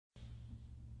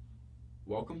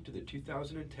Welcome to the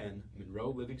 2010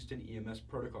 Monroe-Livingston EMS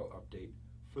Protocol Update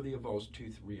for the Avulsed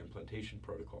Tooth Reimplantation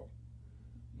Protocol.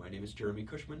 My name is Jeremy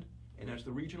Cushman, and as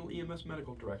the Regional EMS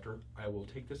Medical Director, I will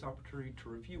take this opportunity to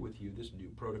review with you this new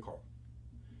protocol.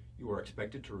 You are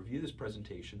expected to review this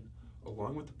presentation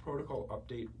along with the protocol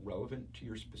update relevant to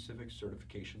your specific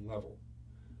certification level.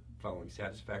 Following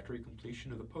satisfactory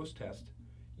completion of the post-test,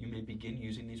 you may begin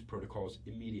using these protocols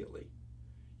immediately.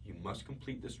 You must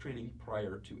complete this training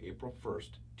prior to April 1st,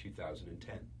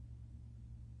 2010.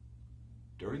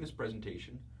 During this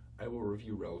presentation, I will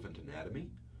review relevant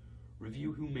anatomy,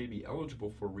 review who may be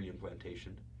eligible for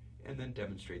reimplantation, and then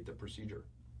demonstrate the procedure.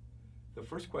 The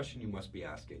first question you must be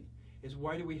asking is,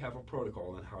 why do we have a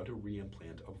protocol on how to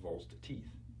reimplant avulsed teeth?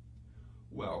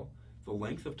 Well, the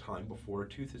length of time before a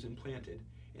tooth is implanted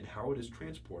and how it is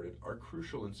transported are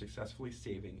crucial in successfully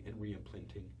saving and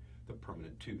reimplanting the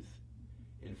permanent tooth.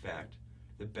 In fact,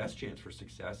 the best chance for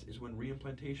success is when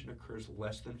reimplantation occurs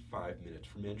less than 5 minutes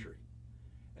from injury.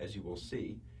 As you will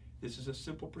see, this is a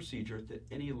simple procedure that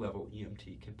any level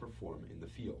EMT can perform in the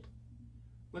field.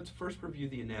 Let's first review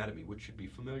the anatomy, which should be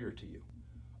familiar to you.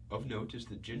 Of note is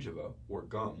the gingiva, or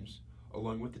gums,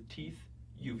 along with the teeth,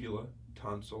 uvula,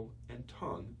 tonsil, and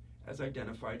tongue, as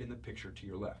identified in the picture to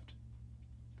your left.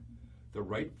 The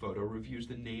right photo reviews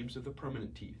the names of the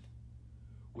permanent teeth,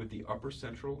 with the upper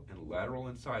central and lateral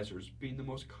incisors being the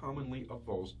most commonly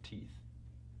avulsed teeth.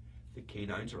 The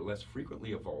canines are less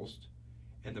frequently avulsed,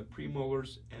 and the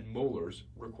premolars and molars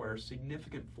require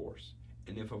significant force,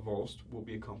 and if avulsed, will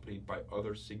be accompanied by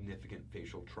other significant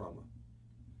facial trauma.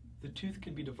 The tooth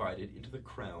can be divided into the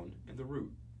crown and the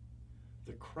root.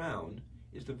 The crown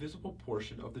is the visible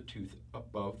portion of the tooth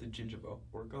above the gingiva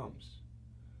or gums.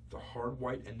 The hard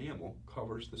white enamel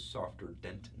covers the softer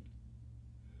dentin.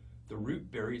 The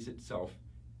root buries itself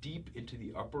deep into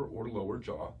the upper or lower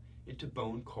jaw into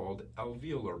bone called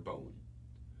alveolar bone.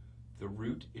 The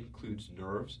root includes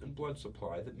nerves and blood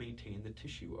supply that maintain the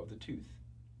tissue of the tooth.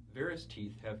 Various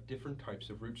teeth have different types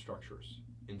of root structures.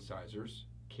 Incisors,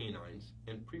 canines,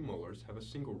 and premolars have a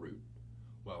single root,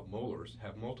 while molars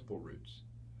have multiple roots.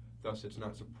 Thus, it's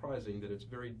not surprising that it's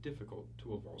very difficult to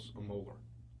avulse a molar.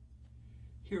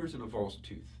 Here is an avulsed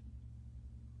tooth.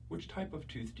 Which type of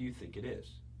tooth do you think it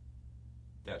is?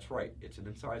 That's right, it's an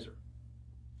incisor.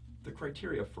 The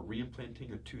criteria for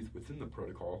reimplanting a tooth within the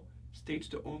protocol states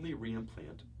to only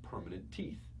reimplant permanent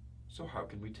teeth. So how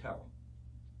can we tell?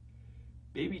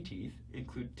 Baby teeth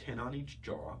include 10 on each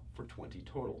jaw for 20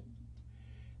 total.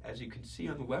 As you can see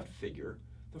on the left figure,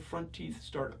 the front teeth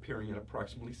start appearing at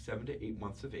approximately 7 to 8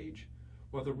 months of age,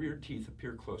 while the rear teeth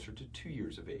appear closer to 2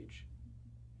 years of age.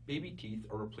 Baby teeth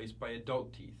are replaced by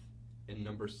adult teeth, and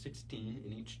number 16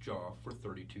 in each jaw for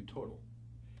 32 total.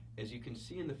 As you can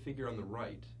see in the figure on the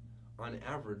right, on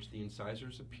average the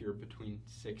incisors appear between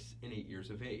 6 and 8 years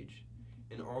of age,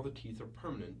 and all the teeth are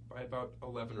permanent by about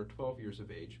 11 or 12 years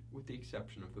of age, with the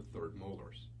exception of the third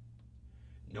molars.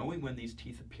 Knowing when these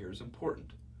teeth appear is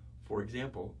important. For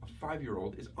example, a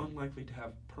 5-year-old is unlikely to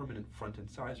have permanent front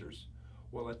incisors,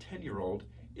 while a 10-year-old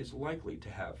is likely to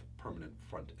have permanent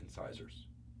front incisors.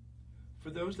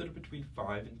 For those that are between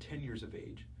 5 and 10 years of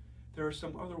age, there are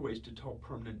some other ways to tell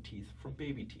permanent teeth from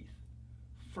baby teeth.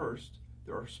 First,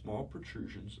 there are small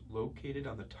protrusions located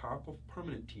on the top of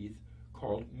permanent teeth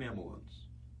called mamelons.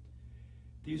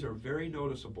 These are very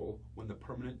noticeable when the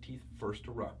permanent teeth first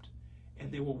erupt,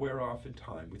 and they will wear off in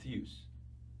time with use.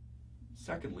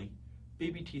 Secondly,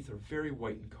 baby teeth are very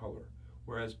white in color,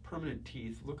 whereas permanent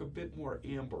teeth look a bit more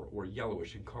amber or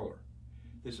yellowish in color.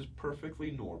 This is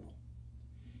perfectly normal.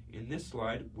 In this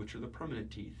slide, which are the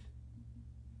permanent teeth?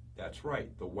 That's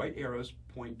right, the white arrows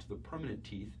point to the permanent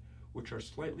teeth, which are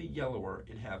slightly yellower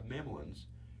and have mamelons,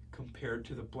 compared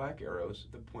to the black arrows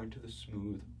that point to the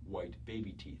smooth, white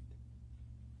baby teeth.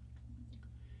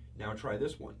 Now try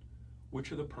this one.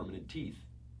 Which are the permanent teeth?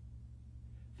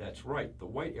 That's right, the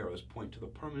white arrows point to the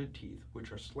permanent teeth,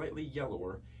 which are slightly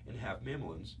yellower and have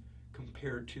mamelons,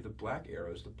 compared to the black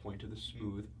arrows that point to the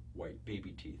smooth, white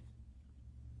baby teeth.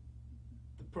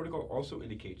 The protocol also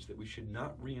indicates that we should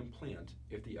not reimplant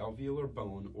if the alveolar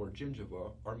bone or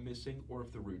gingiva are missing or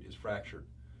if the root is fractured.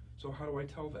 So how do I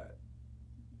tell that?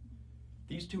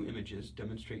 These two images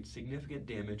demonstrate significant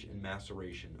damage and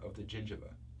maceration of the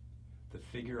gingiva. The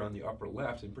figure on the upper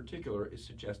left in particular is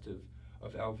suggestive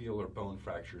of alveolar bone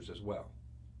fractures as well.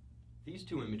 These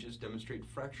two images demonstrate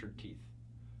fractured teeth.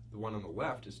 The one on the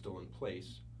left is still in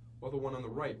place, while the one on the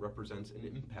right represents an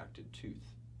impacted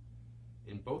tooth.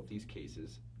 In both these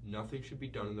cases, nothing should be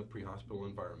done in the pre-hospital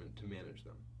environment to manage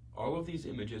them. All of these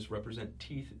images represent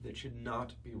teeth that should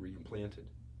not be reimplanted.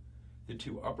 The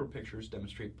two upper pictures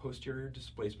demonstrate posterior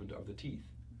displacement of the teeth.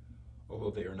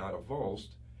 Although they are not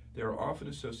avulsed, they are often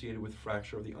associated with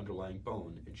fracture of the underlying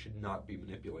bone and should not be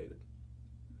manipulated.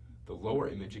 The lower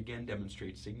image again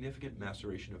demonstrates significant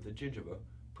maceration of the gingiva,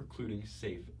 precluding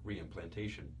safe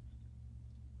reimplantation.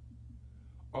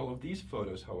 All of these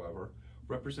photos, however,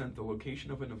 represent the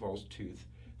location of an avulsed tooth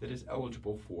that is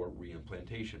eligible for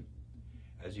reimplantation.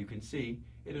 As you can see,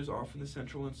 it is often the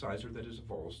central incisor that is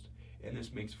avulsed, and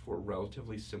this makes for a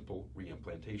relatively simple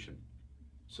reimplantation.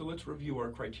 So let's review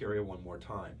our criteria one more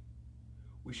time.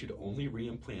 We should only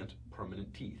reimplant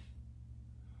permanent teeth.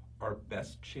 Our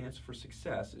best chance for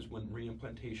success is when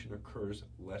reimplantation occurs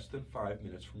less than 5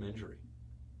 minutes from injury.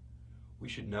 We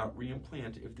should not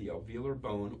reimplant if the alveolar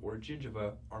bone or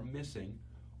gingiva are missing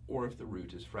or if the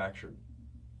root is fractured.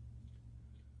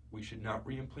 We should not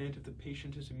reimplant if the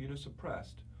patient is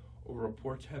immunosuppressed or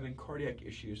reports having cardiac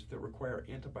issues that require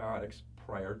antibiotics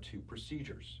prior to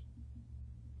procedures.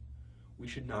 We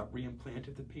should not reimplant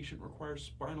if the patient requires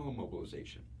spinal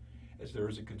immobilization, as there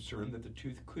is a concern that the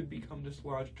tooth could become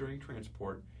dislodged during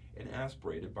transport and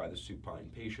aspirated by the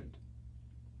supine patient.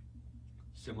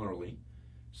 Similarly,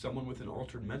 someone with an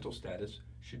altered mental status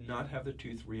should not have the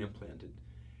tooth reimplanted,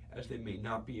 as they may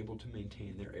not be able to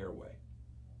maintain their airway.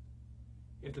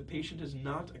 If the patient is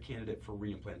not a candidate for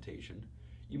reimplantation,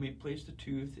 you may place the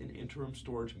tooth in interim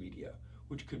storage media,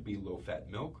 which could be low-fat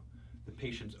milk, the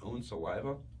patient's own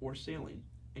saliva, or saline,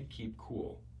 and keep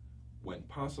cool. When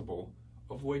possible,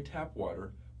 avoid tap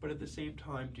water, but at the same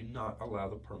time do not allow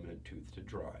the permanent tooth to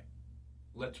dry.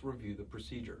 Let's review the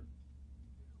procedure.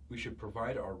 We should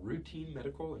provide our routine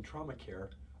medical and trauma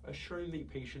care, assuring the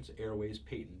patient's airway is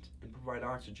patent and provide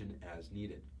oxygen as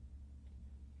needed.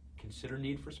 Consider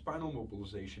need for spinal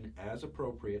mobilization as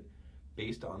appropriate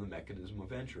based on the mechanism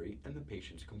of entry and the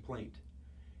patient's complaint.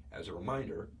 As a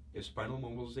reminder, if spinal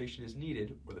mobilization is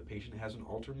needed or the patient has an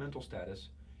altered mental status,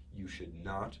 you should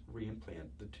not reimplant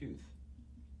the tooth.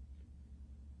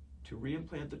 To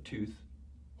reimplant the tooth,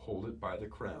 hold it by the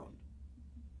crown.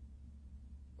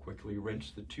 Quickly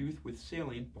rinse the tooth with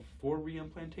saline before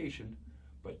reimplantation,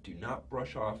 but do not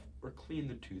brush off or clean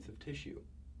the tooth of tissue.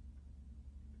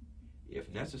 If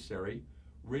necessary,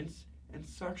 rinse and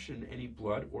suction any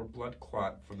blood or blood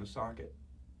clot from the socket.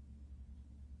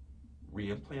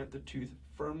 Reimplant the tooth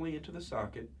firmly into the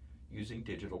socket using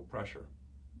digital pressure.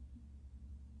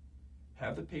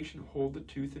 Have the patient hold the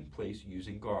tooth in place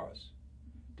using gauze.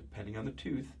 Depending on the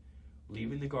tooth,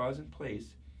 leaving the gauze in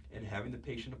place and having the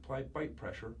patient apply bite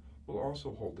pressure will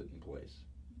also hold it in place.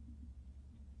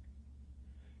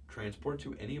 Transport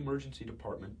to any emergency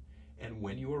department, and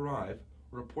when you arrive,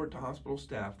 report to hospital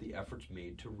staff the efforts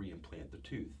made to reimplant the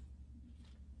tooth.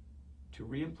 To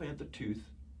reimplant the tooth,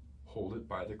 hold it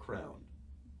by the crown.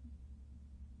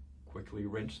 Quickly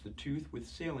rinse the tooth with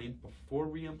saline before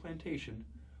reimplantation,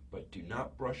 but do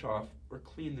not brush off or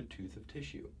clean the tooth of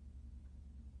tissue.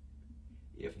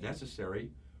 If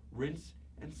necessary, rinse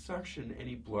and suction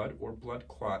any blood or blood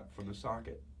clot from the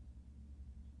socket.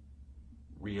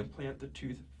 Reimplant the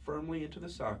tooth firmly into the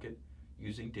socket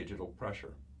using digital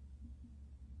pressure.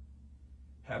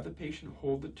 Have the patient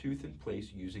hold the tooth in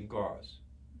place using gauze.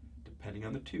 Depending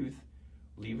on the tooth,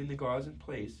 leaving the gauze in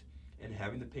place and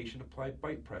having the patient apply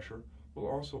bite pressure will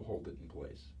also hold it in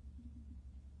place.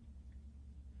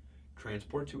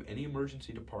 Transport to any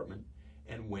emergency department,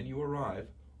 and when you arrive,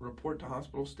 report to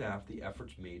hospital staff the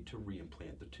efforts made to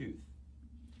reimplant the tooth.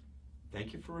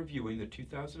 Thank you for reviewing the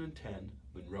 2010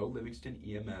 Monroe Livingston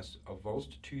EMS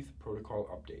Avulsed Tooth Protocol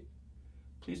Update.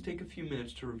 Please take a few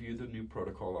minutes to review the new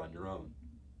protocol on your own.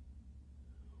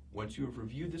 Once you have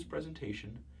reviewed this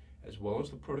presentation, as well as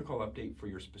the protocol update for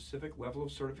your specific level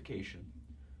of certification,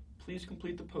 please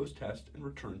complete the post-test and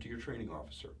return to your training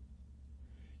officer.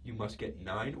 You must get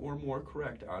 9 or more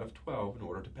correct out of 12 in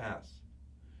order to pass.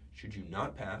 Should you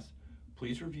not pass,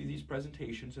 please review these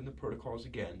presentations and the protocols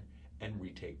again and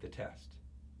retake the test.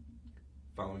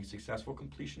 Following successful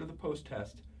completion of the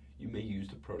post-test, you may use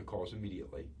the protocols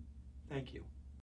immediately. Thank you.